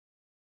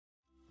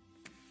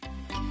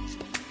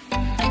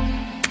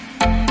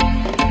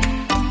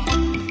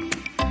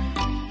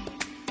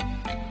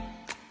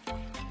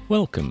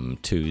Welcome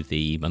to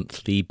the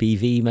monthly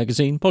BV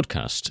Magazine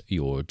podcast,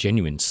 your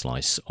genuine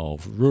slice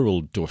of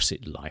rural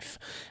Dorset life.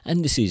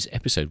 And this is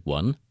episode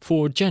 1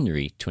 for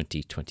January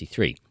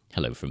 2023.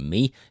 Hello from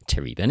me,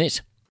 Terry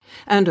Bennett.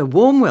 And a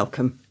warm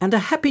welcome and a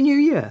Happy New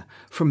Year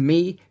from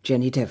me,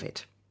 Jenny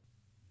Devitt.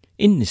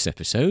 In this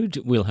episode,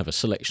 we'll have a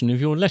selection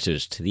of your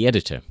letters to the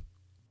editor.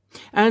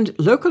 And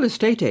local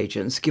estate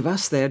agents give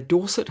us their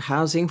Dorset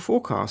housing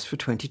forecast for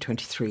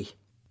 2023.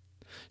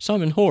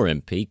 Simon Hoare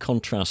MP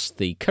contrasts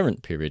the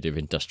current period of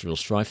industrial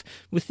strife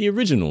with the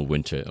original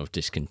winter of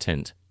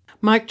discontent.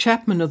 Mike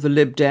Chapman of the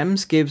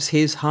LibDems gives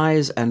his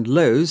highs and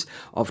lows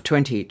of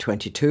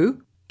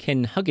 2022.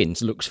 Ken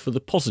Huggins looks for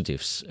the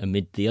positives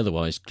amid the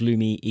otherwise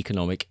gloomy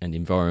economic and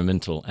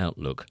environmental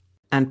outlook.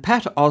 And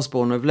Pat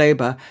Osborne of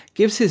Labour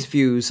gives his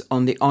views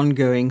on the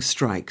ongoing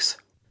strikes.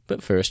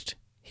 But first,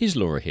 here's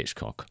Laura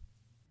Hitchcock.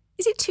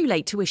 Is it too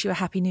late to wish you a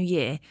Happy New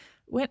Year?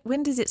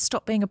 When does it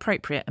stop being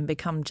appropriate and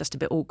become just a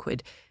bit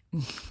awkward?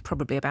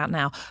 Probably about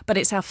now. But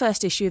it's our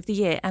first issue of the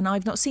year and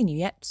I've not seen you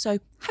yet, so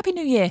Happy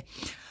New Year.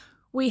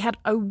 We had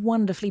a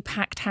wonderfully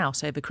packed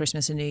house over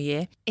Christmas and New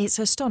Year. It's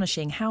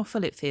astonishing how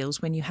full it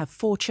feels when you have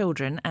 4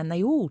 children and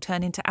they all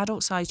turn into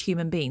adult-sized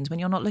human beings when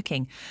you're not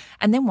looking.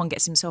 And then one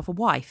gets himself a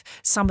wife.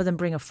 Some of them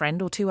bring a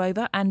friend or two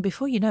over, and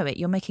before you know it,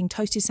 you're making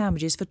toasted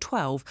sandwiches for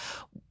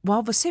 12,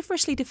 while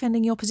vociferously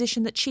defending your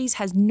position that cheese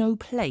has no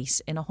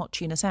place in a hot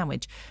tuna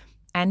sandwich.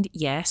 And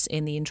yes,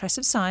 in the interest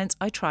of science,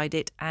 I tried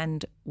it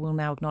and will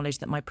now acknowledge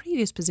that my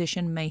previous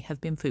position may have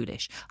been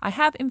foolish. I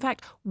have, in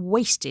fact,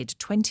 wasted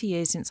 20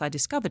 years since I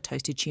discovered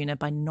toasted tuna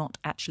by not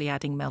actually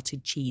adding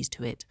melted cheese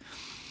to it.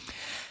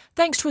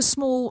 Thanks to a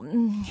small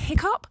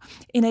hiccup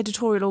in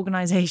editorial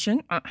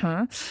organisation,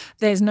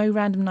 there's no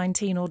Random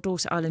 19 or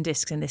Dorset Island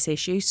discs in this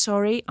issue.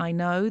 Sorry, I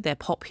know, they're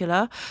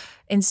popular.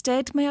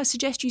 Instead, may I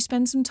suggest you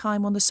spend some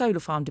time on the solar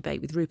farm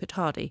debate with Rupert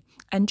Hardy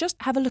and just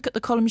have a look at the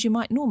columns you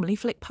might normally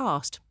flick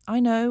past. I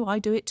know, I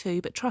do it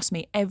too, but trust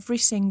me, every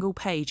single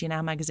page in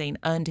our magazine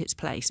earned its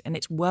place and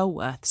it's well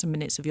worth some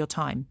minutes of your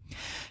time.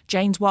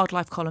 Jane's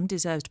wildlife column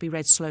deserves to be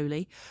read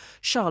slowly.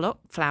 Charlotte,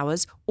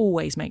 flowers,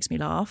 always makes me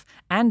laugh.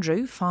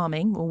 Andrew,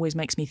 farming, always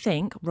makes me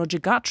think. Roger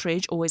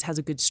Guttridge always has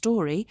a good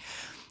story.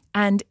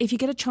 And if you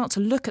get a chance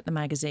to look at the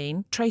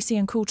magazine, Tracy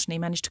and Courtney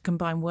manage to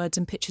combine words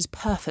and pictures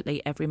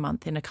perfectly every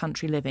month in A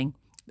Country Living.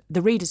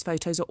 The readers'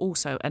 photos are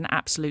also an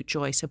absolute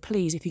joy, so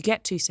please, if you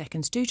get 2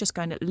 seconds, do just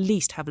go and at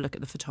least have a look at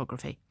the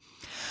photography.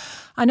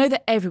 I know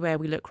that everywhere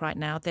we look right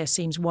now, there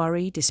seems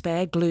worry,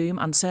 despair, gloom,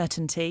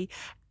 uncertainty,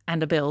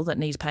 and a bill that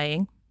needs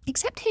paying.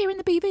 Except here in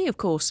the BV, of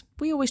course.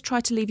 We always try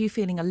to leave you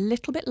feeling a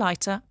little bit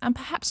lighter and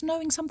perhaps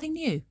knowing something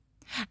new.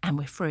 And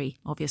we're free,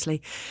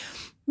 obviously.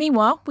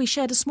 Meanwhile, we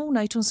shared a small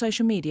note on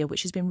social media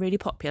which has been really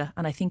popular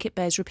and I think it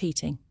bears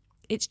repeating.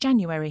 It's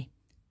January.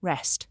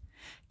 Rest.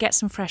 Get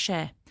some fresh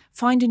air.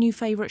 Find a new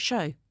favourite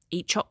show.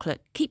 Eat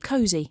chocolate. Keep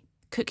cosy.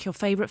 Cook your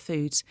favourite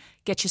foods.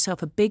 Get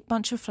yourself a big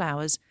bunch of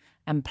flowers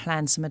and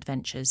plan some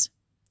adventures.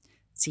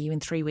 See you in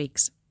 3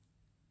 weeks.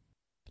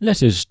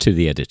 Letters to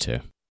the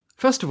editor.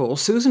 First of all,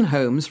 Susan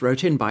Holmes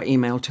wrote in by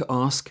email to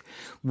ask,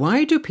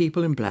 why do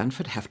people in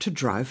Blandford have to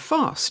drive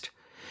fast?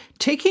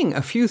 Taking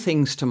a few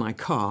things to my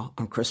car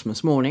on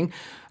Christmas morning,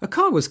 a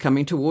car was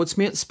coming towards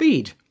me at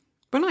speed.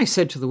 When I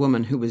said to the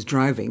woman who was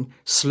driving,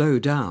 slow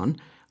down,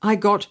 I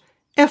got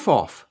F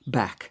off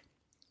back.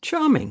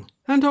 Charming,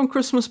 and on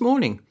Christmas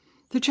morning.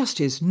 There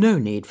just is no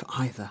need for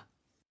either.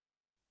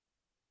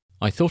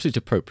 I thought it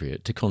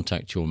appropriate to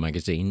contact your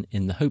magazine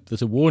in the hope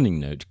that a warning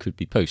note could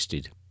be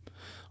posted.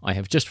 I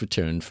have just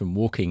returned from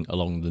walking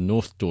along the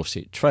North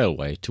Dorset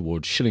Trailway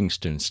towards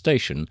Shillingstone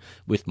Station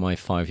with my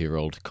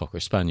 5-year-old Cocker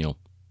Spaniel.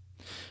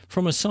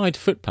 From a side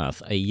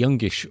footpath, a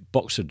youngish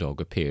boxer dog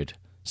appeared,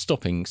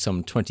 stopping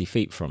some 20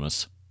 feet from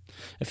us.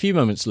 A few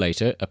moments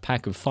later, a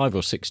pack of 5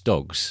 or 6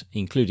 dogs,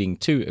 including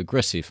 2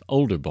 aggressive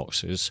older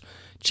boxers,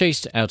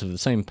 chased out of the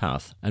same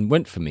path and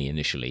went for me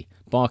initially,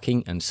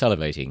 barking and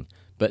salivating,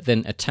 but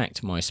then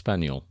attacked my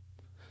spaniel.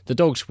 The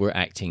dogs were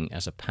acting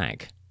as a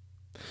pack.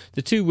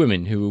 The 2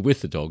 women who were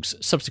with the dogs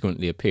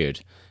subsequently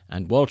appeared,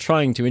 and while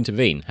trying to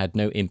intervene, had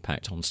no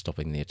impact on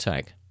stopping the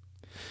attack.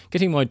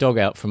 Getting my dog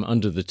out from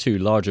under the 2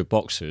 larger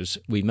boxers,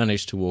 we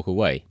managed to walk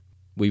away.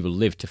 We will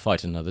live to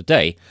fight another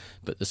day,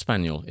 but the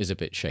spaniel is a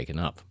bit shaken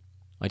up.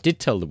 I did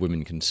tell the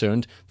women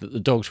concerned that the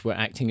dogs were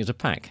acting as a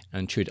pack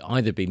and should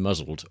either be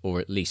muzzled or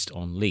at least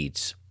on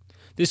leads.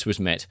 This was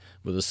met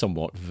with a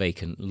somewhat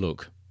vacant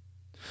look.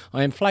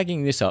 I am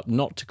flagging this up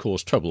not to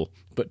cause trouble,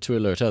 but to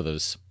alert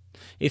others.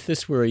 If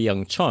this were a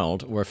young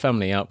child or a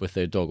family out with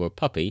their dog or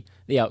puppy,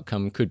 the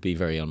outcome could be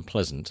very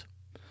unpleasant.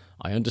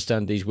 I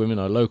understand these women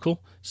are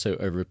local, so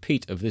a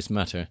repeat of this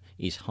matter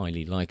is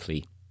highly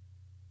likely.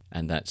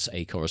 And that's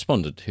a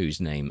correspondent whose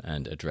name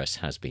and address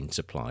has been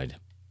supplied.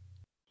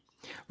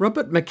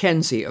 Robert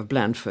Mackenzie of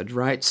Blandford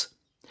writes,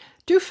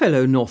 do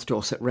fellow North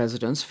Dorset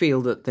residents feel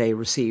that they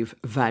receive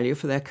value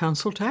for their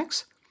council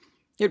tax?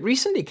 It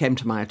recently came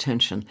to my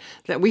attention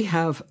that we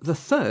have the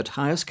 3rd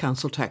highest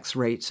council tax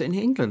rates in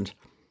England.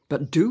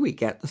 But do we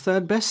get the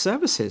 3rd best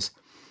services?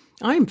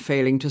 I'm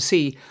failing to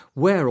see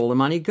where all the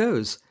money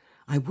goes.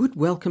 I would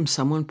welcome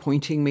someone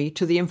pointing me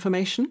to the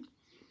information.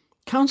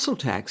 Council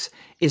tax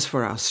is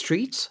for our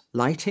streets,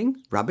 lighting,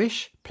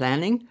 rubbish,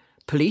 planning,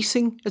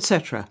 policing,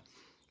 etc.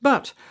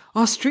 But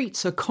our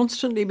streets are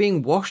constantly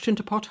being washed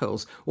into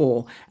potholes,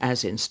 or,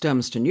 as in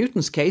Sturmster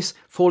Newton's case,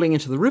 falling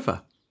into the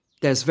river.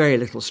 There's very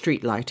little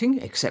street lighting,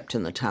 except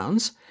in the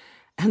towns,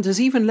 and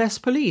there's even less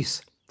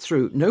police,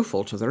 through no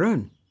fault of their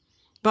own.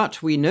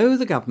 But we know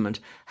the government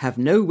have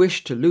no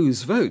wish to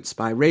lose votes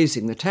by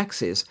raising the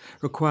taxes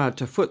required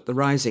to foot the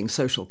rising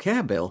social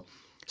care bill,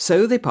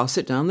 so they pass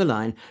it down the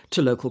line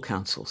to local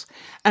councils.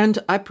 And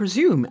I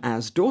presume,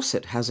 as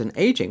Dorset has an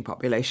ageing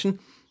population,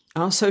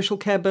 our social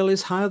care bill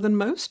is higher than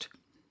most?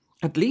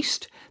 At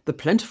least the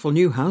plentiful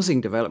new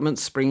housing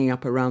developments springing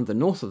up around the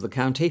north of the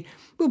county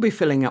will be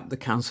filling up the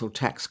council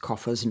tax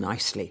coffers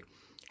nicely.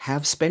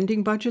 Have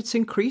spending budgets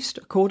increased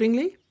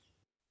accordingly?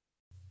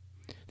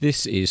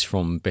 This is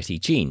from Betty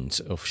Jeans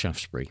of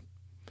Shaftesbury.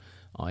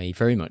 I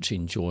very much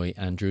enjoy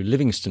Andrew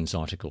Livingston's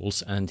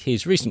articles, and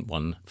his recent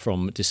one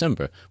from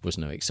December was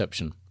no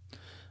exception.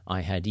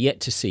 I had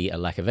yet to see a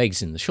lack of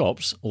eggs in the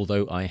shops,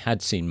 although I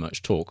had seen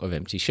much talk of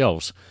empty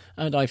shelves,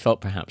 and I felt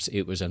perhaps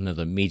it was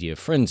another media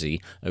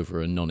frenzy over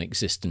a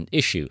non-existent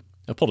issue.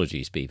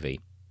 Apologies, BV.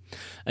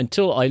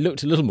 Until I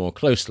looked a little more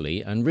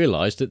closely and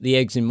realised that the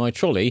eggs in my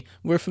trolley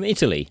were from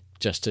Italy,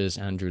 just as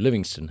Andrew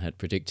Livingston had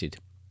predicted.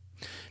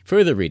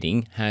 Further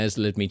reading has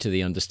led me to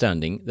the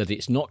understanding that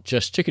it's not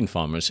just chicken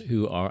farmers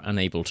who are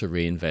unable to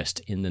reinvest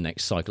in the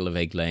next cycle of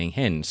egg-laying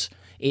hens.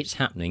 It's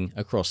happening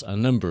across a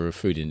number of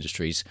food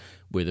industries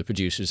where the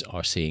producers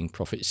are seeing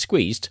profits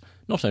squeezed,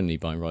 not only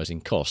by rising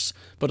costs,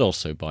 but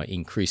also by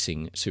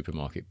increasing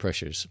supermarket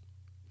pressures.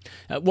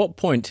 At what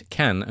point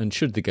can and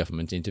should the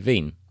government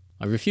intervene?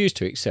 I refuse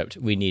to accept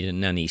we need a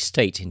nanny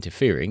state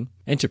interfering.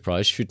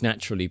 Enterprise should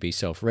naturally be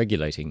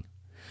self-regulating.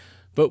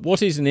 But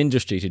what is an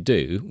industry to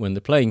do when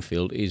the playing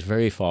field is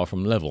very far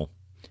from level?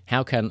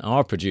 How can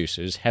our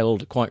producers,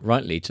 held quite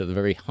rightly to the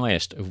very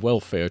highest of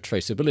welfare,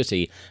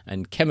 traceability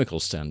and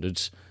chemical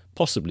standards,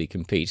 possibly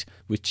compete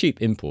with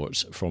cheap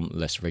imports from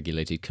less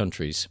regulated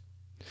countries?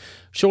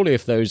 Surely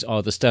if those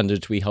are the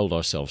standards we hold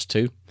ourselves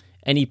to,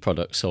 any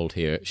product sold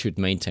here should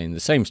maintain the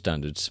same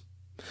standards.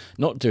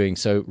 Not doing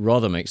so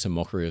rather makes a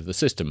mockery of the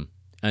system,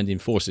 and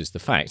enforces the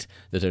fact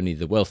that only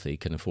the wealthy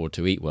can afford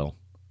to eat well.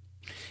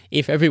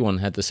 If everyone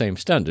had the same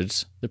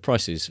standards, the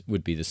prices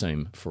would be the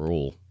same for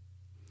all.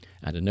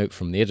 And a note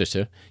from the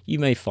editor, you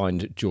may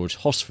find George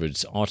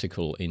Hosford's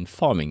article in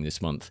Farming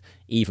this month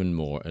even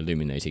more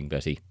illuminating,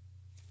 Betty.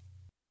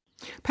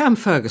 Pam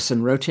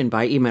Ferguson wrote in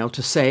by email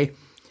to say,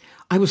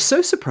 I was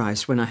so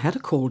surprised when I had a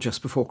call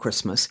just before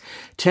Christmas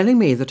telling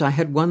me that I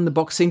had won the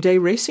Boxing Day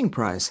racing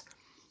prize.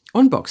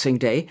 On Boxing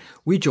Day,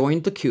 we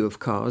joined the queue of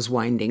cars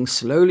winding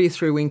slowly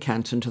through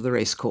Wincanton to the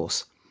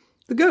racecourse.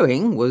 The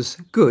going was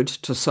good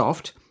to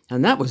soft,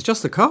 and that was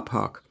just the car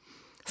park.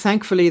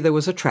 Thankfully, there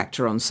was a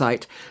tractor on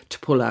site to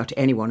pull out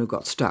anyone who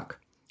got stuck.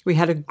 We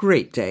had a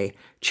great day,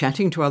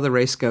 chatting to other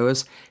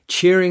racegoers,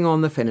 cheering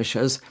on the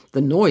finishers.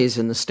 The noise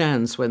in the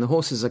stands when the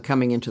horses are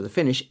coming into the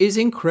finish is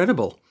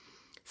incredible.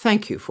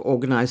 Thank you for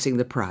organising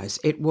the prize.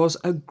 It was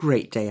a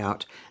great day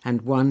out,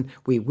 and one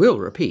we will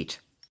repeat.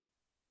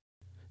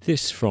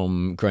 This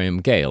from Graham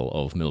Gale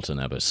of Milton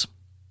Abbas.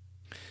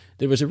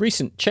 There was a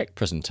recent cheque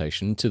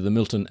presentation to the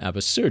Milton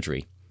Abbas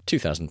Surgery.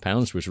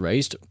 £2,000 was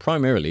raised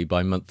primarily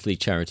by monthly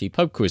charity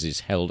pub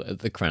quizzes held at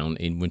the Crown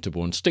in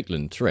Winterbourne,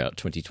 Stickland throughout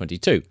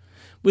 2022,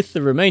 with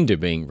the remainder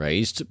being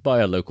raised by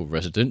a local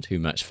resident who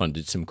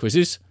match-funded some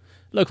quizzes,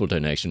 local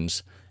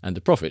donations, and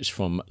the profits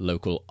from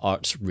local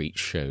arts reach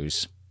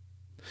shows.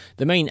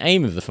 The main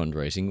aim of the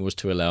fundraising was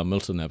to allow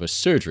Milton Abbas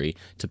Surgery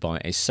to buy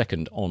a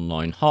second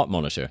online heart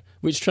monitor,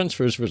 which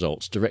transfers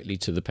results directly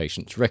to the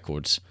patient's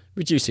records,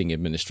 reducing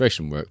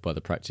administration work by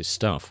the practice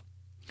staff.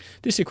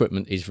 This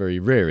equipment is very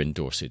rare in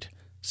Dorset,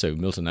 so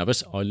Milton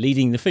Abbas are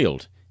leading the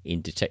field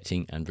in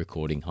detecting and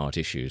recording heart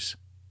issues.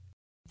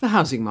 The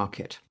housing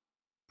market.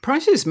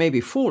 Prices may be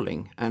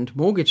falling and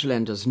mortgage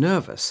lenders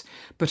nervous,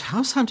 but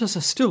house hunters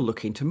are still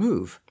looking to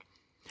move.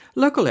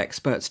 Local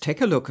experts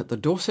take a look at the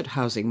Dorset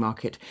housing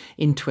market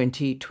in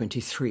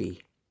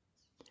 2023.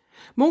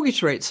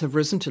 Mortgage rates have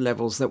risen to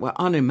levels that were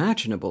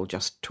unimaginable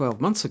just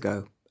 12 months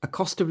ago. A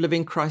cost of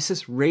living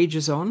crisis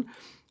rages on,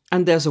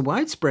 and there's a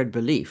widespread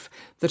belief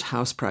that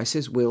house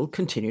prices will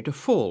continue to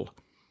fall.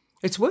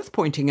 It's worth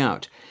pointing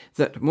out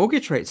that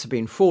mortgage rates have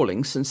been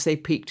falling since they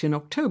peaked in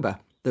October,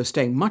 though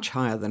staying much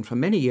higher than for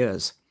many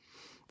years.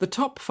 The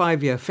top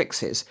 5-year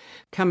fixes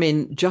come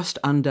in just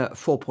under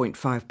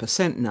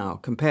 4.5% now,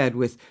 compared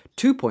with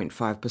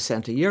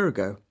 2.5% a year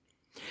ago.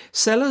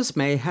 Sellers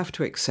may have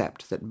to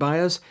accept that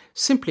buyers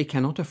simply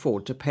cannot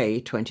afford to pay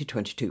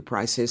 2022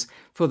 prices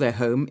for their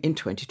home in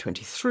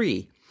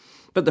 2023.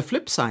 But the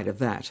flip side of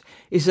that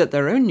is that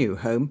their own new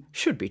home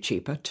should be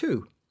cheaper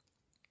too.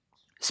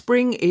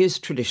 Spring is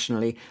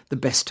traditionally the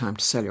best time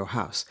to sell your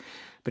house.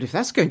 But if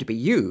that's going to be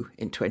you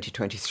in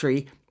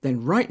 2023,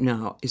 then right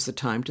now is the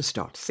time to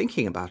start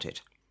thinking about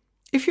it.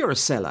 If you're a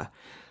seller,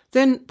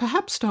 then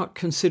perhaps start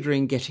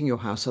considering getting your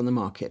house on the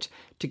market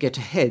to get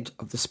ahead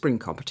of the spring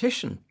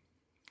competition.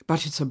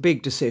 But it's a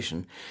big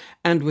decision,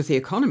 and with the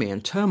economy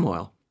in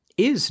turmoil,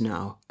 is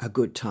now a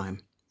good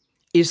time?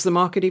 Is the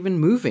market even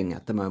moving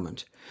at the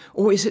moment?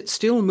 Or is it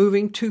still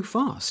moving too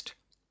fast?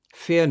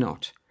 Fear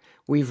not.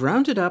 We've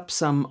rounded up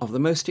some of the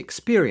most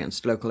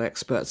experienced local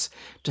experts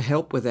to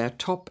help with their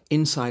top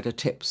insider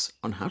tips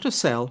on how to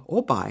sell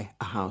or buy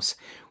a house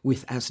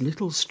with as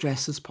little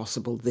stress as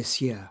possible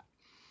this year.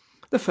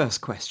 The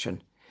first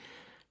question.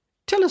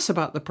 Tell us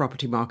about the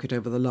property market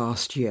over the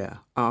last year.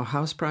 Are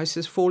house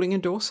prices falling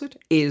in Dorset?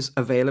 Is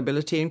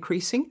availability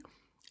increasing?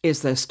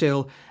 Is there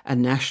still a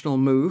national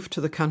move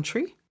to the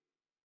country?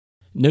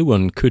 No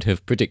one could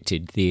have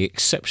predicted the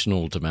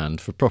exceptional demand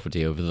for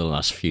property over the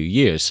last few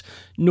years,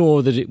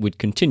 nor that it would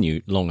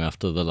continue long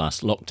after the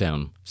last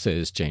lockdown,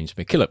 says James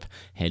McKillop,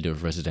 head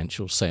of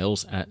residential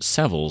sales at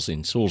Savills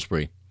in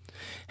Salisbury.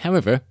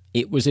 However,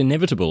 it was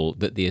inevitable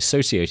that the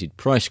associated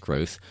price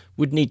growth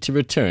would need to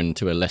return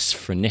to a less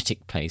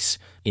frenetic pace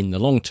in the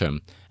long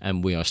term,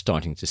 and we are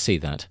starting to see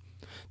that.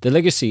 The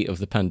legacy of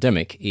the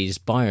pandemic is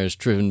buyers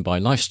driven by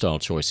lifestyle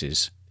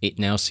choices. It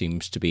now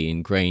seems to be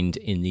ingrained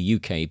in the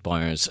UK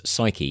buyer's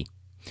psyche.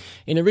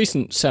 In a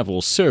recent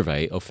Savills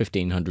survey of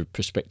 1,500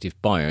 prospective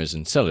buyers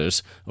and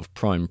sellers of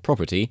prime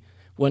property,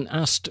 when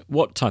asked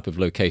what type of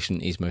location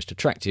is most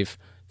attractive,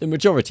 the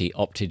majority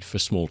opted for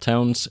small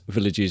towns,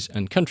 villages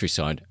and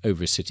countryside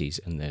over cities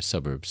and their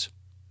suburbs.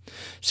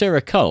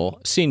 Sarah Cull,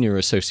 Senior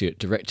Associate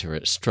Director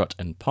at Strutt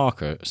 &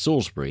 Parker,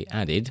 Salisbury,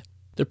 added,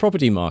 "The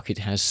property market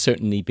has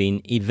certainly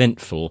been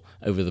eventful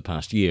over the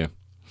past year.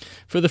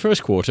 For the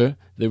first quarter,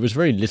 there was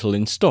very little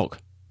in stock.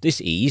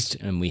 This eased,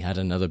 and we had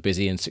another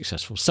busy and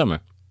successful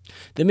summer.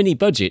 The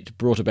mini-budget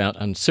brought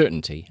about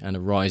uncertainty and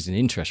a rise in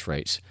interest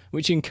rates,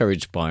 which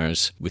encouraged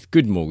buyers with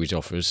good mortgage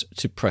offers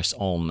to press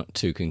on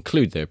to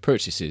conclude their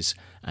purchases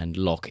and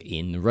lock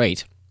in the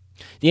rate.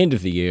 The end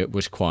of the year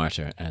was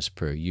quieter as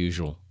per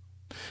usual.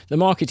 The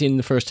market in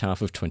the first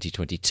half of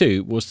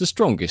 2022 was the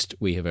strongest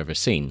we have ever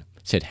seen,"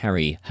 said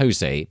Harry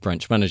Jose,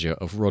 branch manager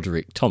of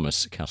Roderick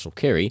Thomas, Castle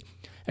Carey,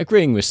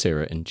 agreeing with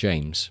Sarah and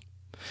James.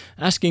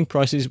 Asking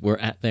prices were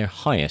at their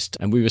highest,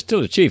 and we were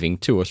still achieving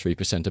 2 or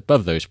 3%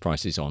 above those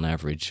prices on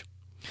average.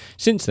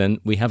 Since then,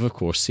 we have of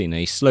course seen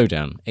a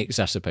slowdown,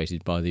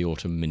 exacerbated by the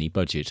autumn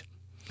mini-budget.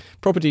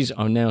 Properties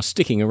are now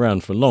sticking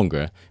around for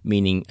longer,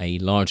 meaning a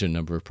larger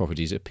number of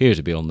properties appear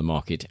to be on the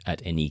market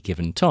at any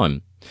given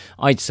time.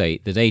 I'd say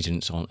that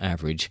agents, on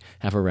average,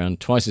 have around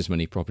twice as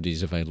many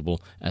properties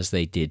available as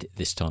they did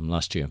this time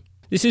last year.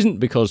 This isn't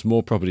because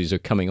more properties are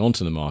coming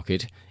onto the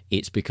market,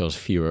 it's because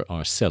fewer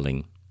are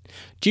selling.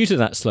 Due to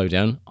that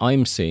slowdown,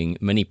 I'm seeing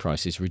many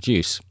prices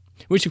reduce,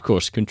 which of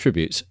course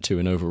contributes to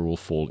an overall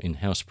fall in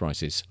house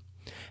prices.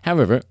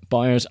 However,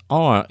 buyers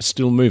are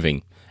still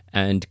moving,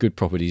 and good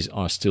properties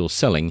are still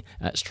selling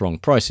at strong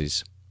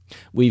prices.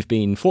 We've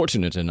been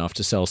fortunate enough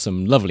to sell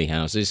some lovely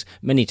houses,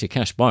 many to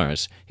cash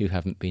buyers who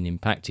haven't been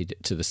impacted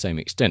to the same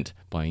extent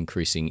by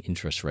increasing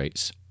interest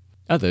rates.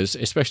 Others,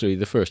 especially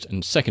the first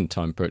and second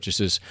time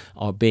purchasers,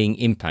 are being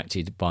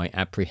impacted by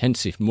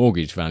apprehensive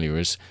mortgage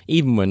valuers,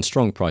 even when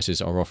strong prices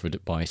are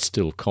offered by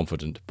still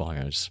confident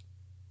buyers.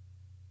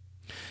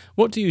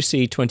 What do you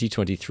see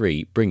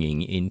 2023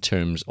 bringing in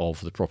terms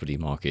of the property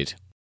market?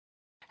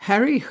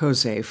 Harry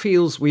Jose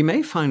feels we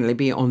may finally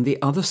be on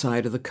the other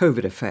side of the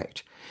COVID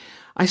effect.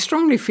 I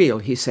strongly feel,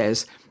 he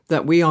says,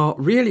 that we are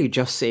really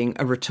just seeing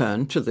a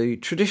return to the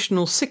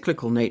traditional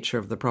cyclical nature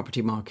of the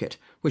property market,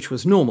 which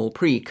was normal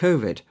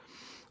pre-COVID.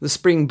 The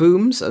spring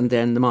booms and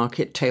then the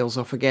market tails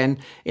off again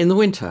in the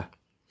winter.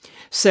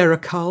 Sarah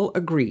Cull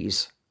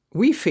agrees.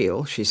 We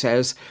feel, she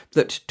says,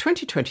 that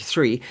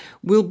 2023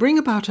 will bring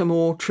about a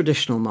more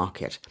traditional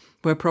market,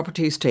 where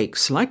properties take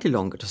slightly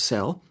longer to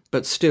sell,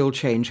 but still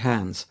change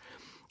hands.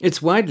 It's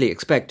widely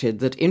expected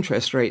that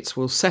interest rates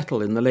will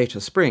settle in the later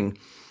spring,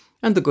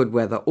 and the good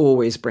weather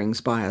always brings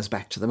buyers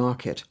back to the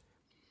market.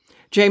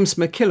 James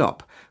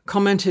McKillop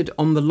commented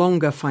on the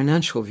longer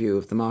financial view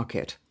of the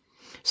market.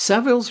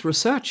 Savills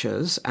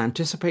researchers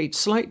anticipate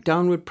slight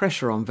downward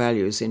pressure on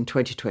values in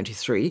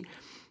 2023,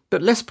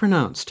 but less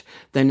pronounced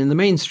than in the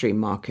mainstream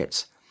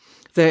markets.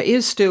 There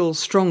is still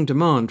strong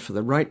demand for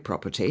the right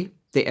property,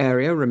 the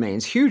area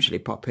remains hugely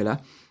popular,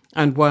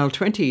 and while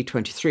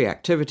 2023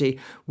 activity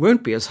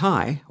won't be as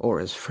high or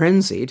as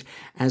frenzied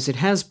as it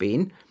has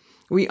been,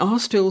 we are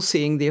still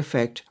seeing the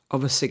effect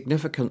of a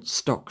significant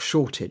stock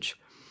shortage.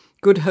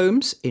 Good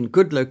homes in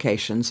good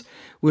locations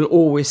will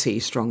always see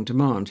strong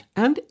demand,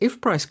 and if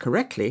priced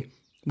correctly,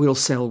 will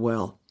sell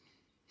well.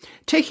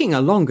 Taking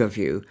a longer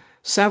view,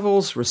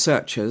 Savills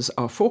researchers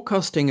are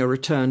forecasting a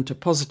return to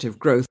positive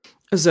growth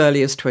as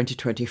early as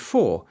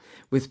 2024,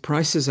 with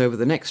prices over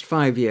the next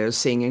 5 years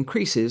seeing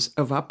increases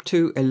of up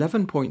to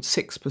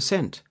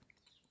 11.6%.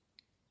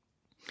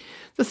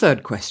 The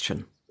third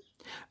question.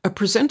 A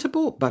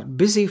presentable but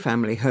busy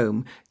family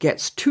home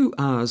gets 2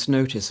 hours'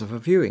 notice of a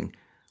viewing.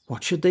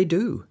 What should they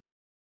do?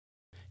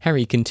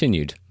 Harry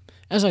continued,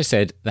 "As I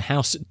said, the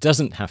house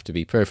doesn't have to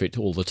be perfect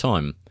all the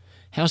time.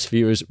 House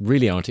viewers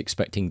really aren't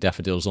expecting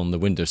daffodils on the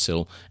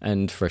windowsill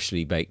and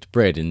freshly baked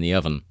bread in the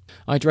oven.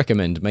 I'd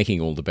recommend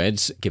making all the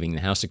beds, giving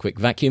the house a quick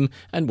vacuum,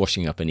 and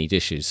washing up any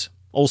dishes.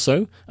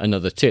 Also,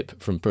 another tip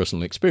from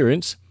personal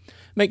experience,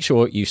 make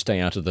sure you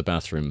stay out of the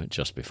bathroom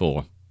just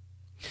before.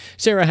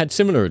 Sarah had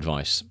similar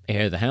advice.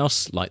 Air the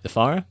house, light the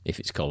fire, if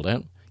it's cold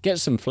out, get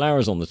some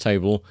flowers on the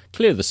table,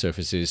 clear the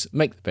surfaces,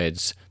 make the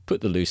beds,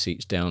 put the loose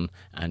seats down,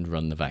 and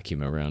run the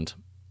vacuum around.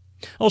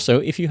 Also,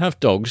 if you have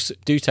dogs,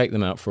 do take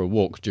them out for a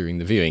walk during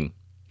the viewing.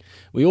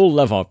 We all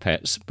love our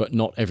pets, but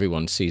not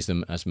everyone sees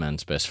them as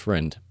man's best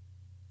friend.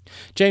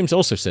 James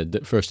also said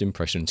that first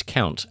impressions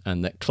count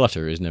and that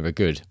clutter is never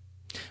good.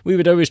 We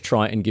would always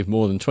try and give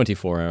more than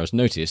 24 hours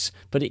notice,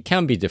 but it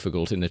can be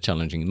difficult in a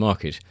challenging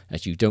market,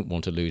 as you don't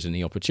want to lose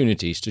any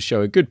opportunities to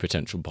show a good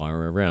potential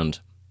buyer around.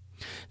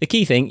 The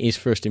key thing is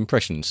first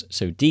impressions,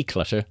 so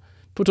declutter,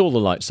 put all the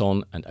lights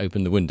on and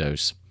open the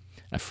windows.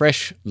 A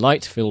fresh,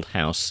 light-filled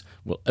house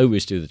will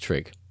always do the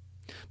trick.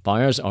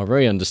 Buyers are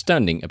very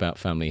understanding about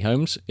family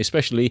homes,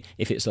 especially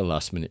if it's a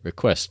last-minute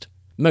request.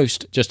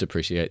 Most just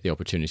appreciate the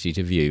opportunity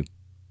to view.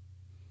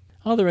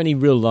 Are there any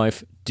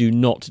real-life do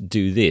not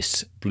do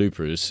this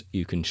bloopers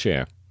you can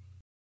share?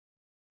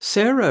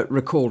 Sarah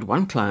recalled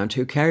one client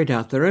who carried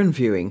out their own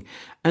viewing,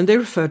 and they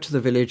referred to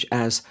the village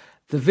as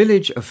the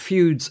village of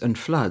feuds and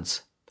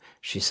floods.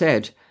 She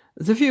said,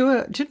 "The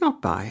viewer did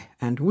not buy,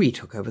 and we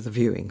took over the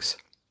viewings."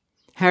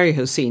 Harry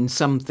has seen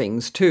some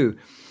things too.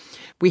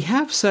 We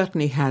have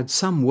certainly had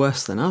some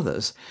worse than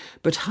others,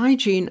 but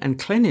hygiene and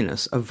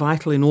cleanliness are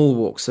vital in all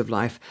walks of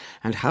life,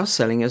 and house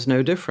selling is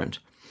no different.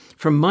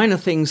 From minor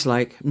things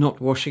like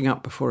not washing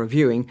up before a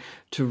viewing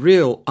to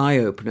real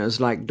eye-openers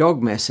like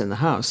dog mess in the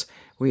house,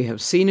 we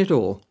have seen it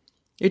all.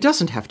 It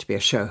doesn't have to be a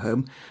show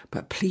home,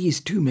 but please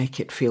do make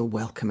it feel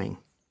welcoming.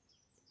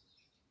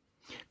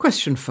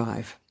 Question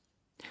 5.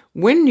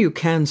 When you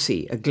can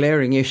see a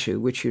glaring issue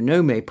which you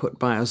know may put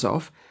buyers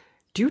off,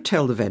 do you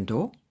tell the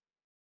vendor?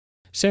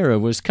 Sarah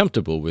was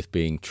comfortable with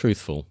being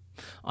truthful.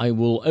 I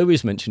will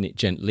always mention it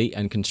gently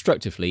and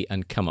constructively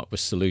and come up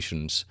with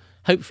solutions,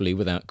 hopefully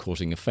without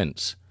causing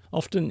offence.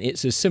 Often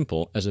it's as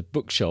simple as a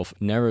bookshelf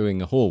narrowing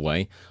a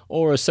hallway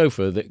or a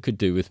sofa that could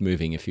do with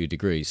moving a few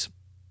degrees.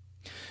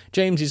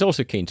 James is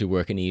also keen to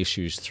work any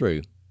issues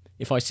through.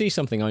 If I see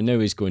something I know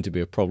is going to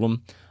be a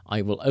problem,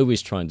 I will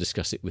always try and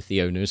discuss it with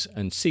the owners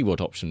and see what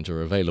options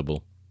are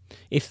available.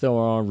 If there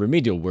are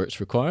remedial works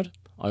required,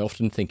 I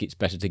often think it's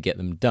better to get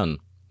them done.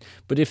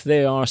 But if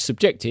they are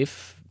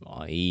subjective,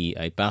 i.e.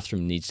 a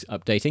bathroom needs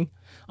updating,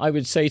 I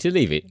would say to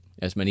leave it,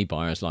 as many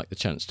buyers like the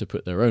chance to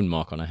put their own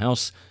mark on a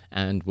house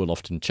and will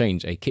often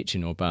change a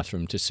kitchen or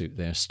bathroom to suit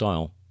their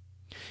style.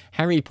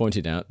 Harry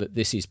pointed out that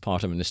this is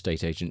part of an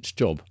estate agent's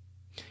job.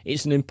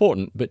 It's an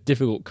important but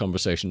difficult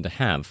conversation to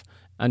have,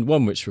 and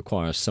one which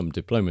requires some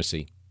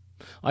diplomacy.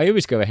 I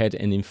always go ahead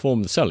and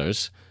inform the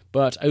sellers,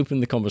 but open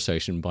the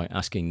conversation by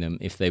asking them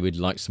if they would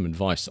like some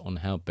advice on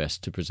how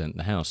best to present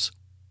the house.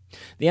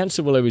 The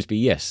answer will always be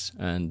yes,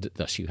 and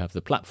thus you have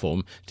the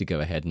platform to go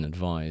ahead and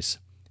advise.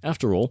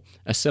 After all,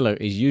 a seller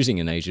is using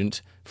an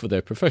agent for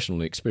their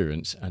professional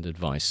experience and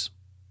advice.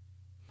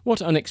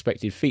 What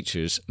unexpected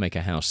features make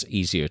a house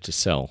easier to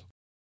sell?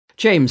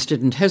 James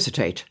didn't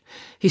hesitate.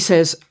 He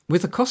says,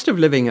 with the cost of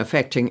living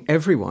affecting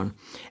everyone,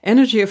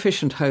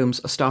 energy-efficient homes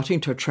are starting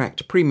to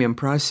attract premium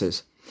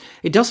prices.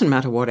 It doesn't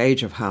matter what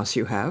age of house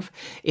you have.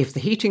 If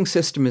the heating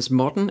system is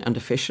modern and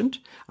efficient,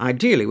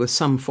 ideally with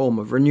some form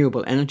of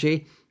renewable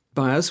energy,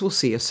 buyers will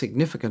see a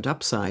significant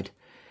upside.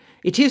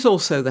 It is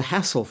also the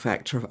hassle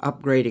factor of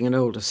upgrading an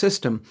older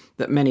system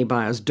that many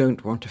buyers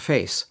don't want to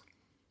face.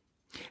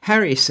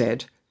 Harry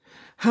said,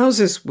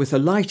 houses with a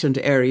light and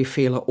airy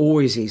feel are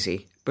always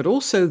easy, but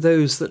also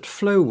those that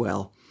flow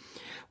well.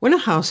 When a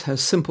house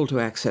has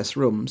simple-to-access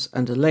rooms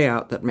and a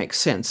layout that makes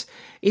sense,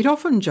 it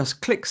often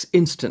just clicks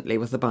instantly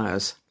with the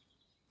buyers.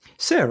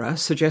 Sarah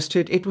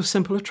suggested it was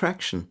simple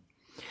attraction.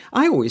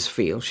 I always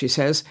feel, she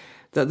says,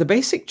 that the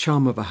basic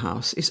charm of a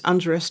house is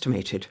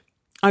underestimated.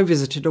 I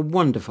visited a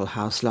wonderful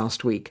house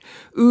last week,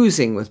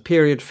 oozing with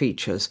period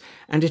features,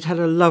 and it had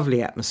a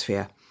lovely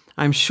atmosphere.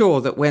 I'm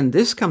sure that when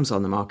this comes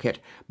on the market,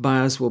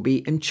 buyers will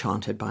be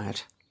enchanted by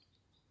it.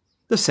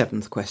 The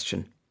 7th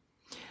question.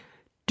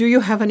 Do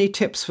you have any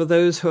tips for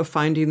those who are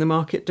finding the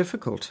market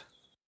difficult?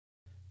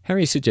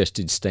 Harry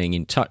suggested staying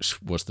in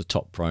touch was the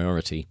top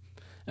priority.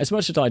 As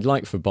much as I'd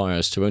like for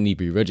buyers to only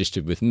be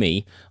registered with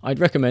me, I'd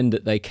recommend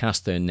that they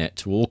cast their net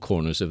to all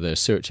corners of their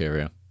search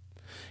area.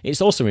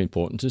 It's also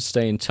important to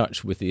stay in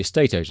touch with the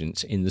estate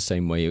agents in the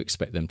same way you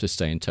expect them to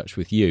stay in touch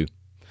with you.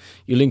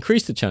 You'll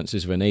increase the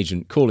chances of an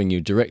agent calling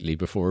you directly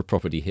before a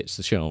property hits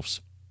the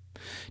shelves.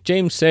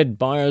 James said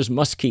buyers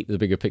must keep the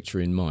bigger picture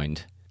in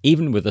mind.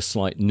 Even with a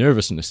slight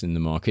nervousness in the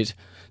market,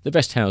 the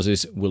best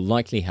houses will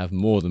likely have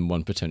more than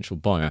one potential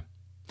buyer.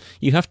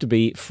 You have to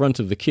be front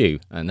of the queue,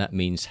 and that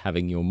means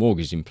having your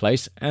mortgage in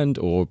place and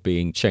or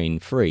being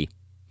chain-free.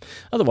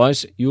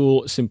 Otherwise,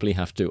 you'll simply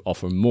have to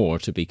offer more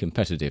to be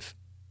competitive.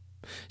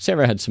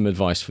 Sarah had some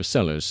advice for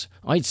sellers.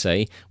 I'd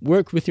say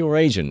work with your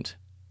agent.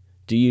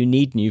 Do you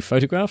need new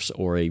photographs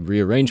or a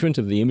rearrangement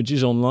of the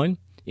images online?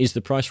 Is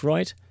the price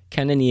right?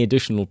 Can any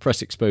additional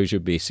press exposure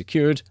be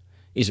secured?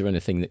 Is there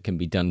anything that can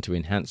be done to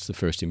enhance the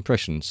first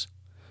impressions?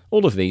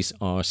 All of these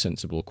are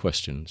sensible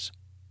questions.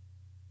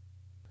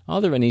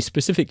 Are there any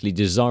specifically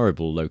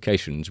desirable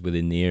locations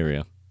within the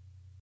area?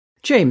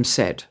 James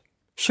said,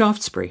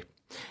 Shaftesbury.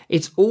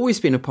 It's always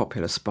been a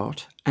popular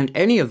spot, and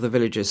any of the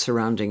villages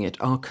surrounding it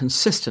are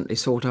consistently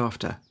sought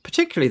after,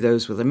 particularly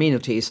those with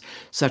amenities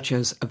such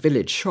as a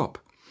village shop.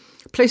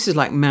 Places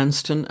like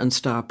Manston and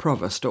Stour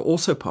Provost are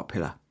also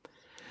popular.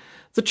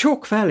 The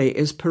Chalk Valley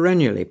is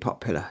perennially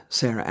popular,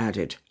 Sarah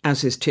added,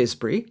 as is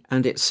Tisbury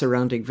and its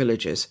surrounding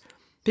villages.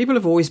 People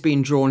have always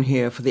been drawn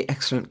here for the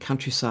excellent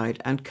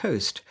countryside and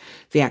coast,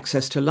 the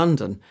access to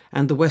London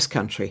and the West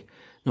Country,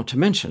 not to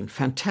mention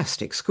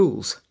fantastic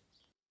schools.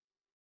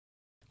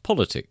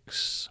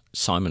 Politics.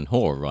 Simon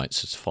Hoare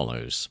writes as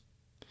follows.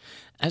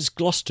 As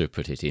Gloucester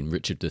put it in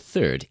Richard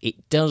III,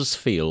 it does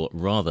feel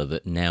rather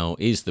that now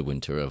is the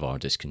winter of our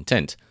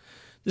discontent.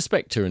 The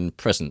spectre and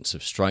presence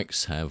of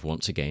strikes have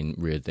once again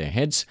reared their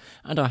heads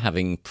and are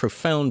having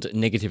profound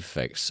negative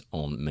effects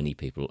on many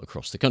people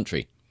across the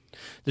country.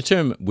 The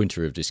term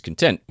winter of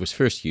discontent was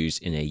first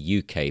used in a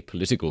UK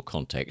political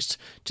context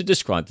to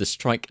describe the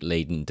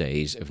strike-laden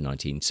days of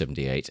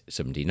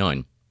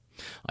 1978-79.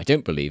 I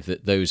don't believe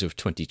that those of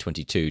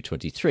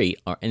 2022-23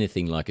 are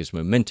anything like as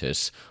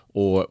momentous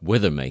or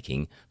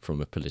weather-making from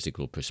a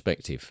political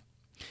perspective.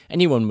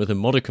 Anyone with a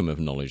modicum of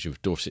knowledge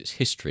of Dorset's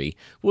history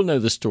will know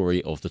the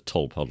story of the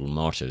Tolpuddle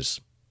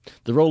Martyrs.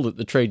 The role that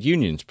the trade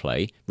unions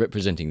play,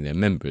 representing their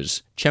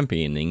members,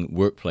 championing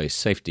workplace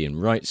safety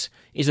and rights,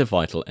 is a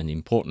vital and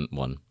important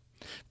one.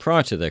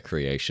 Prior to their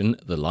creation,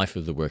 the life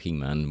of the working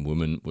man and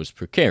woman was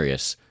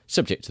precarious,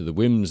 subject to the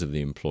whims of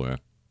the employer.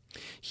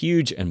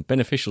 Huge and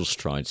beneficial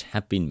strides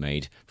have been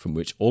made from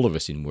which all of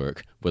us in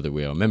work, whether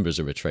we are members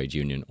of a trade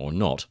union or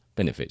not,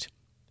 benefit.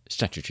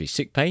 Statutory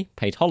sick pay,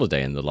 paid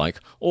holiday and the like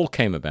all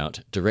came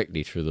about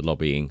directly through the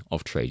lobbying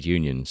of trade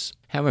unions.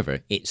 However,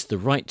 it's the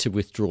right to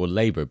withdraw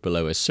labour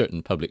below a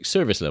certain public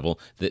service level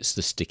that's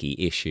the sticky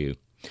issue.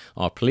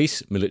 Our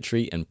police,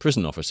 military and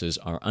prison officers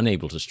are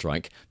unable to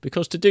strike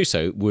because to do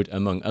so would,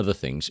 among other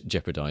things,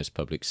 jeopardise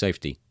public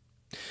safety.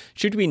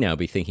 Should we now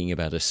be thinking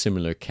about a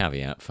similar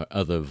caveat for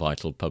other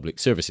vital public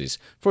services,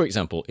 for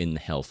example in the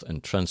health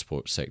and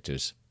transport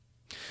sectors?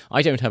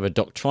 I don't have a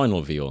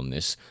doctrinal view on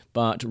this,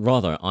 but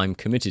rather I'm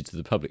committed to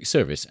the public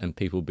service and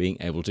people being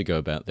able to go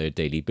about their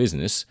daily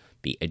business,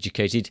 be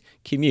educated,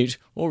 commute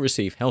or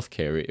receive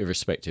healthcare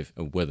irrespective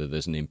of whether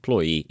there's an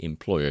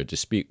employee-employer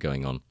dispute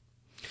going on.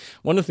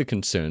 One of the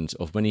concerns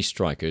of many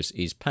strikers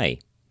is pay.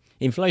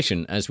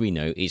 Inflation, as we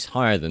know, is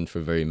higher than for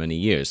very many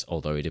years,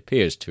 although it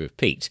appears to have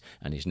peaked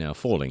and is now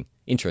falling.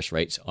 Interest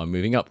rates are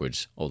moving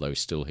upwards, although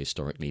still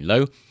historically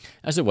low,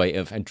 as a way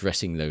of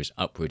addressing those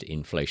upward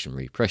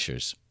inflationary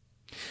pressures.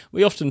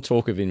 We often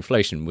talk of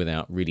inflation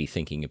without really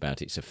thinking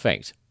about its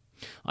effect.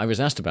 I was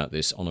asked about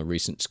this on a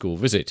recent school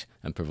visit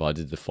and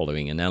provided the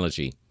following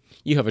analogy.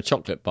 You have a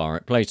chocolate bar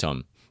at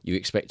playtime. You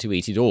expect to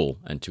eat it all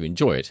and to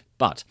enjoy it,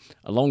 but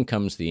along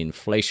comes the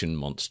inflation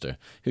monster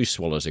who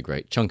swallows a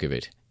great chunk of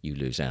it. You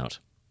lose out.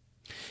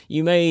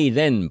 You may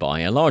then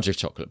buy a larger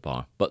chocolate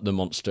bar, but the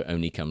monster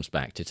only comes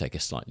back to take a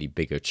slightly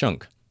bigger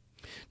chunk.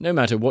 No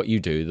matter what you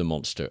do, the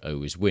monster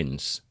always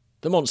wins.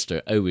 The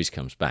monster always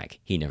comes back.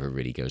 He never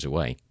really goes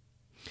away.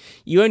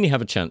 You only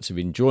have a chance of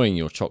enjoying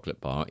your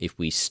chocolate bar if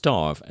we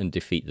starve and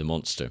defeat the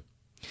monster.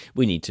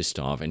 We need to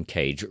starve and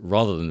cage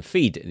rather than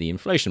feed the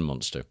inflation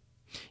monster.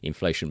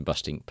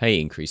 Inflation-busting pay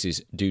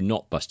increases do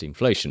not bust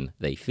inflation,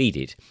 they feed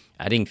it,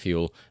 adding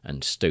fuel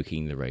and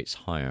stoking the rates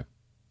higher.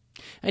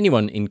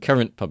 Anyone in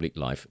current public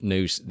life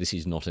knows this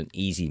is not an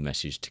easy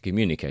message to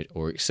communicate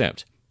or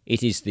accept.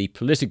 It is the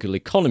political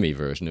economy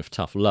version of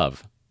tough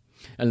love.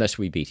 Unless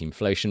we beat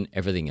inflation,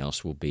 everything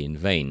else will be in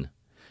vain.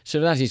 So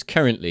that is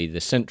currently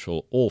the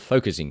central,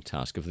 all-focusing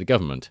task of the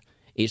government.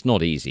 It's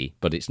not easy,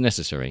 but it's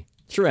necessary.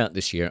 Throughout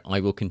this year,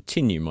 I will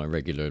continue my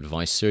regular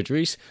advice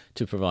surgeries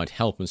to provide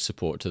help and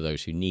support to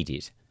those who need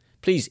it.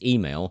 Please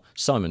email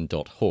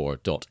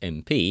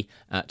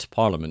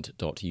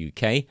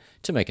simon.hoare.mp@parliament.uk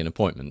to make an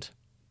appointment.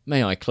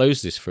 May I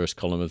close this first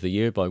column of the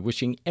year by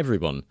wishing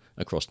everyone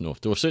across North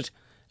Dorset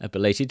a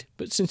belated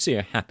but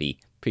sincere, happy,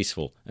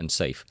 peaceful and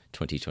safe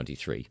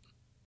 2023.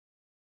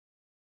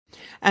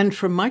 And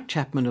from Mike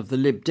Chapman of the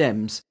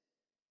LibDems,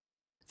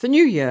 the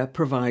new year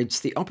provides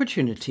the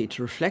opportunity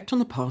to reflect on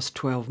the past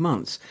 12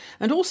 months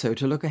and also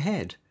to look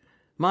ahead.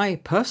 My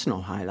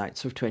personal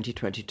highlights of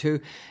 2022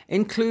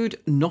 include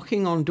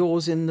knocking on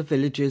doors in the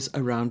villages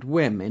around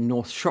Wem in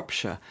North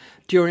Shropshire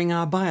during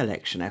our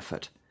by-election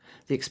effort.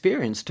 The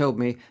experience told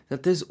me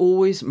that there's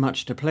always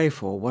much to play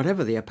for,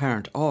 whatever the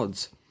apparent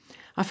odds.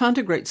 I found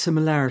a great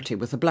similarity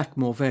with the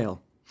Blackmore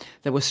Vale.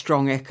 There were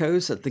strong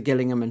echoes at the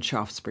Gillingham and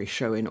Shaftesbury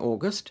show in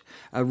August,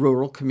 a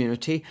rural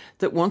community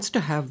that wants to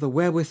have the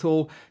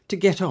wherewithal to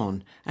get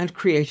on and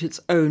create its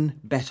own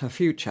better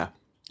future,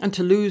 and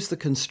to lose the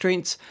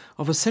constraints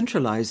of a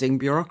centralising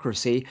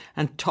bureaucracy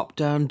and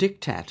top-down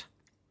diktat.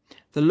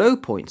 The low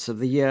points of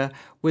the year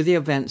were the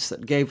events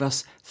that gave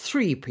us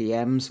 3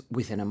 PMs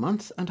within a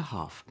month and a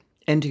half,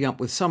 ending up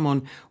with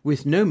someone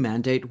with no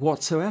mandate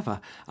whatsoever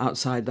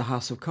outside the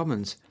House of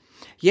Commons.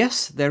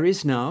 Yes, there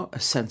is now a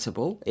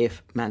sensible,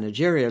 if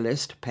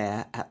managerialist,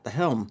 pair at the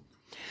helm.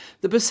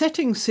 The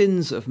besetting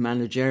sins of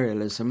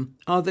managerialism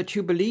are that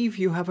you believe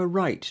you have a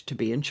right to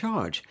be in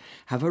charge,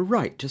 have a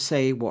right to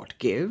say what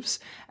gives,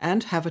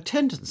 and have a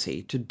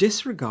tendency to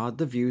disregard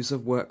the views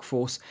of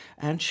workforce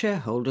and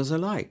shareholders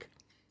alike.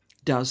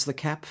 Does the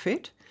cap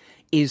fit?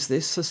 Is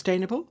this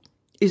sustainable?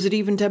 Is it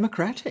even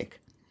democratic?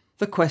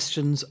 The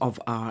questions of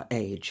our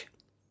age.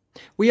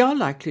 We are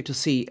likely to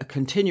see a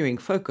continuing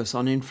focus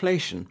on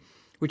inflation,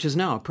 which has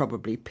now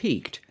probably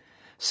peaked.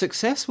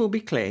 Success will be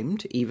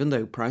claimed, even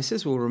though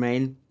prices will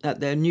remain at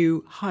their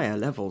new higher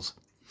levels.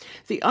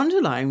 The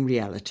underlying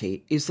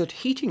reality is that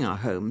heating our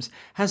homes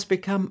has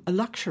become a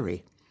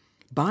luxury.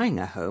 Buying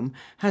a home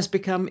has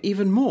become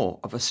even more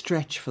of a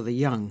stretch for the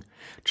young.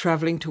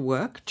 Travelling to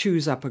work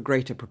chews up a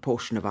greater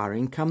proportion of our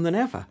income than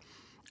ever,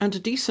 and a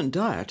decent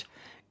diet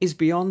is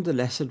beyond the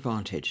less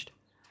advantaged.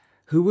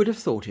 Who would have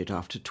thought it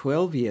after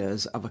 12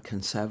 years of a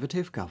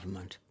Conservative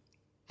government?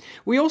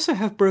 We also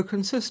have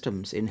broken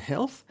systems in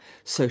health,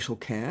 social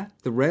care,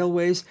 the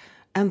railways,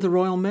 and the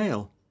Royal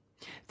Mail.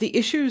 The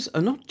issues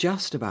are not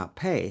just about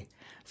pay,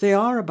 they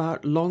are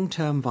about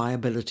long-term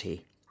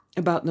viability,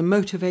 about the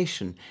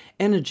motivation,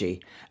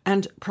 energy,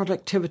 and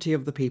productivity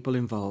of the people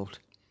involved.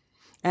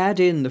 Add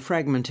in the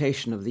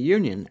fragmentation of the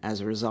Union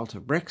as a result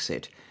of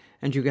Brexit,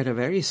 and you get a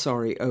very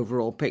sorry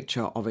overall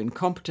picture of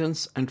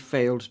incompetence and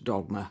failed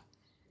dogma.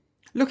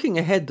 Looking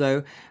ahead,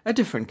 though, a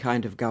different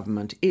kind of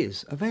government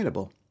is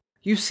available.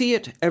 You see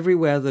it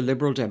everywhere the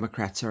Liberal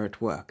Democrats are at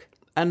work,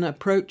 an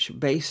approach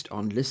based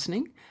on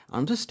listening,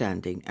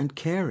 understanding and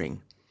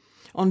caring,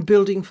 on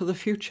building for the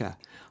future,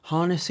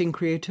 harnessing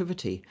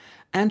creativity,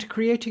 and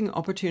creating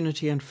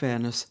opportunity and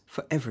fairness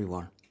for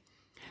everyone.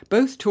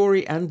 Both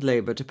Tory and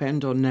Labour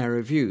depend on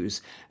narrow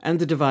views and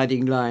the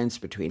dividing lines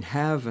between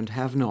have and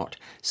have not,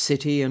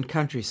 city and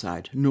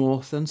countryside,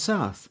 north and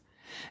south.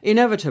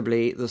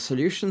 Inevitably, the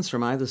solutions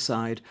from either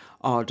side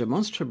are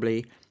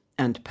demonstrably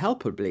and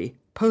palpably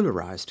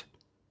polarised.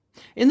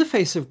 In the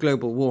face of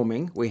global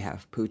warming, we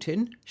have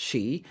Putin,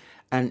 Xi,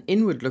 an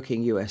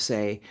inward-looking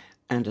USA,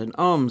 and an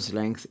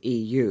arm's-length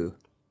EU.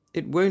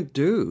 It won't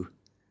do.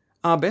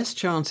 Our best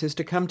chance is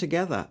to come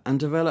together and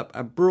develop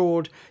a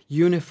broad,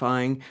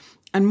 unifying,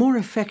 and more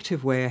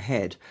effective way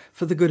ahead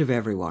for the good of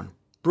everyone,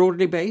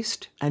 broadly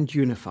based and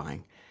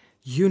unifying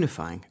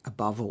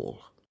above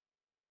all.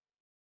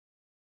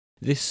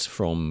 This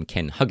from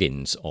Ken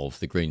Huggins of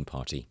the Green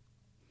Party.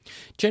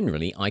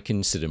 Generally, I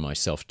consider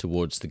myself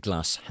towards the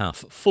glass half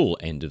full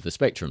end of the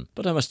spectrum,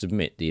 but I must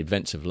admit the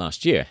events of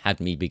last year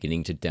had me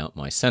beginning to doubt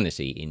my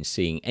sanity in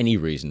seeing any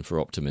reason for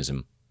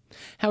optimism.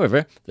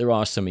 However, there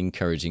are some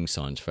encouraging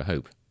signs for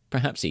hope,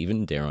 perhaps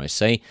even, dare I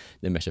say,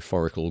 the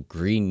metaphorical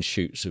green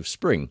shoots of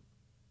spring.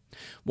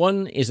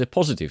 One is a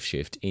positive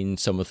shift in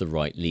some of the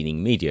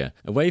right-leaning media,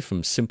 away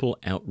from simple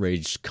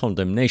outraged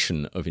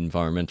condemnation of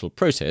environmental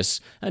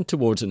protests and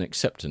towards an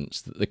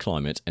acceptance that the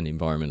climate and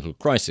environmental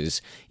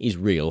crisis is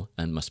real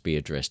and must be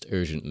addressed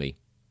urgently.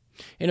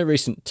 In a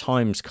recent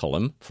Times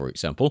column, for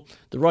example,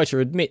 the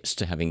writer admits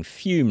to having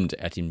fumed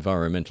at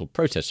environmental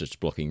protesters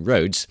blocking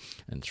roads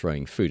and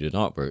throwing food at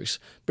artworks,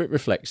 but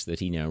reflects that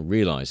he now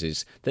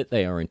realises that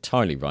they are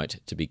entirely right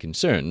to be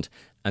concerned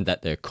and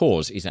that their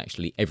cause is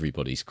actually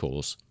everybody's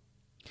cause.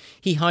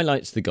 He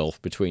highlights the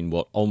gulf between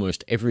what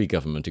almost every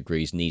government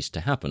agrees needs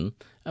to happen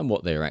and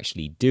what they are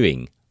actually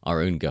doing,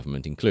 our own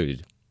government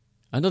included.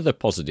 Another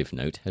positive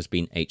note has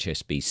been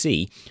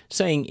HSBC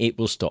saying it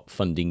will stop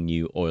funding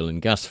new oil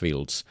and gas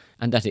fields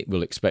and that it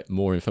will expect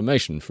more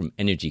information from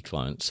energy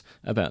clients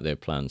about their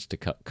plans to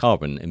cut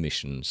carbon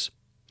emissions.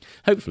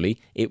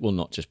 Hopefully, it will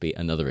not just be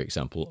another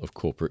example of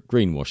corporate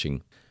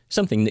greenwashing.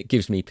 Something that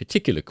gives me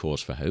particular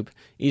cause for hope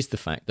is the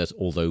fact that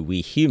although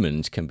we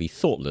humans can be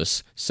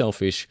thoughtless,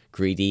 selfish,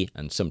 greedy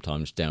and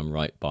sometimes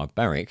downright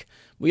barbaric,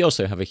 we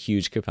also have a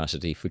huge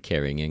capacity for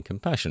caring and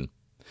compassion.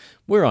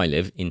 Where I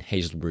live, in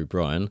Hazelbury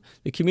Bryan,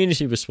 the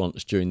community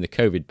response during the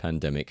COVID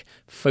pandemic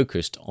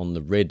focused on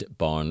the Red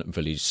Barn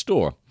Village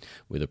store,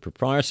 where the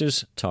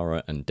proprietors,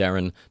 Tara and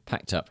Darren,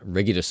 packed up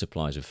regular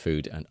supplies of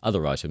food and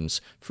other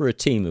items for a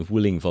team of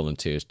willing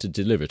volunteers to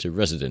deliver to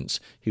residents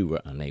who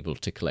were unable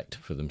to collect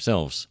for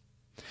themselves.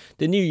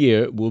 The new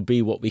year will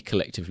be what we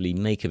collectively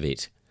make of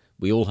it.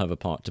 We all have a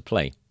part to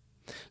play.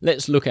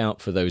 Let's look out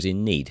for those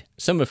in need,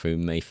 some of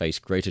whom may face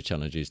greater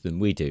challenges than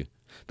we do,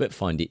 but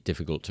find it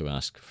difficult to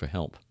ask for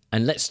help.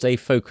 And let's stay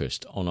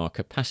focused on our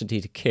capacity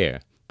to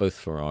care, both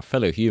for our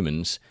fellow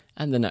humans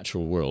and the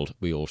natural world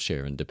we all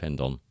share and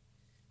depend on.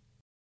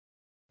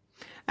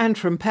 And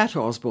from Pat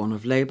Osborne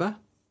of Labour,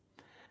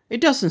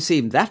 it doesn't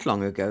seem that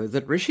long ago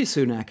that Rishi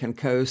Sunak and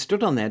co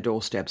stood on their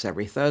doorsteps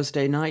every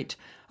Thursday night,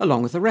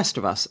 along with the rest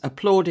of us,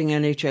 applauding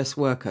NHS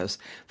workers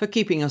for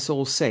keeping us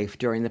all safe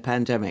during the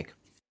pandemic.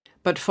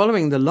 But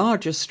following the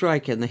largest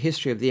strike in the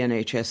history of the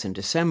NHS in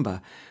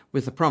December,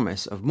 With the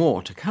promise of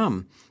more to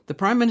come, the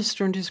Prime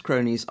Minister and his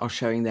cronies are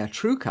showing their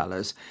true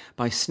colours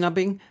by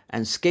snubbing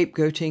and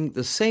scapegoating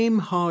the same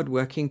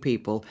hard-working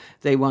people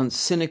they once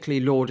cynically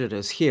lauded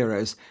as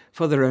heroes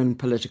for their own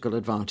political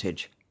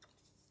advantage.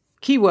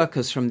 Key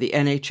workers from the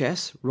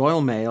NHS,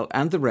 Royal Mail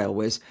and the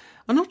railways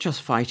are not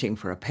just fighting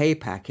for a pay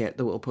packet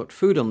that will put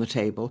food on the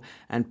table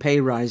and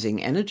pay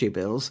rising energy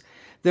bills,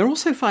 they're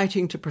also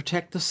fighting to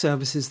protect the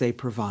services they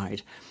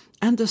provide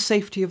and the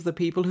safety of the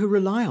people who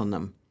rely on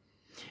them.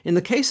 In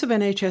the case of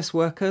NHS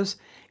workers,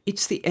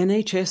 it's the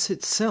NHS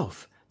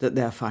itself that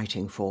they're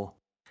fighting for.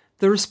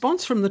 The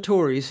response from the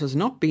Tories has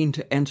not been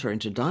to enter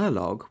into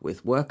dialogue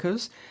with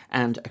workers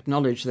and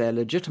acknowledge their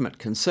legitimate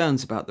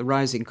concerns about the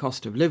rising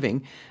cost of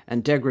living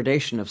and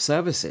degradation of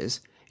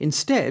services.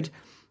 Instead,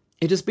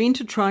 it has been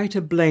to try to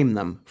blame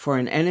them for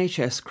an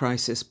NHS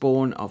crisis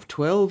born of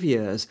 12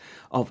 years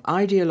of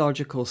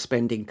ideological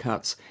spending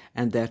cuts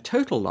and their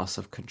total loss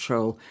of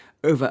control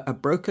over a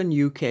broken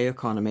UK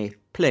economy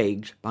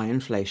plagued by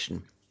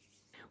inflation.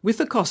 With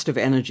the cost of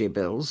energy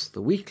bills,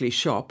 the weekly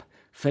shop,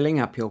 filling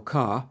up your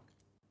car,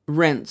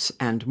 rents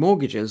and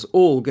mortgages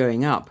all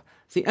going up,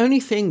 the only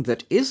thing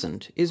that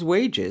isn't is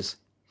wages.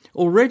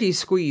 Already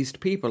squeezed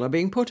people are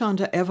being put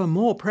under ever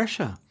more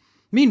pressure.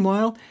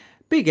 Meanwhile,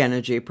 Big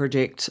Energy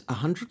predicts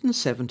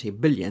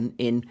 $170 billion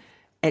in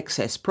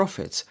excess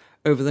profits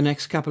over the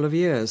next couple of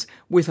years,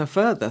 with a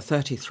further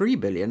 $33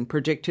 billion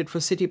predicted for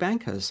city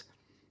bankers.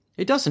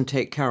 It doesn't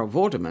take Carol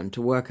Vorderman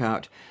to work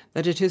out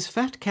that it is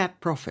fat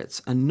cat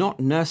profits and not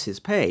nurses'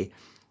 pay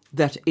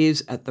that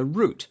is at the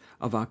root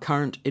of our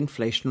current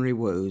inflationary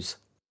woes.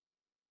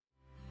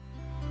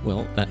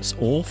 Well, that's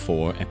all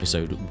for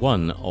episode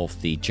 1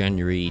 of the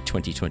January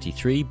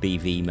 2023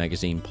 BV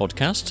Magazine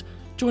podcast.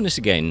 Join us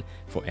again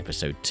for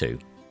episode 2.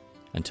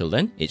 Until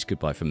then, it's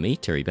goodbye from me,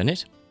 Terry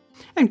Bennett.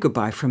 And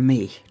goodbye from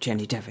me,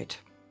 Jenny Devitt.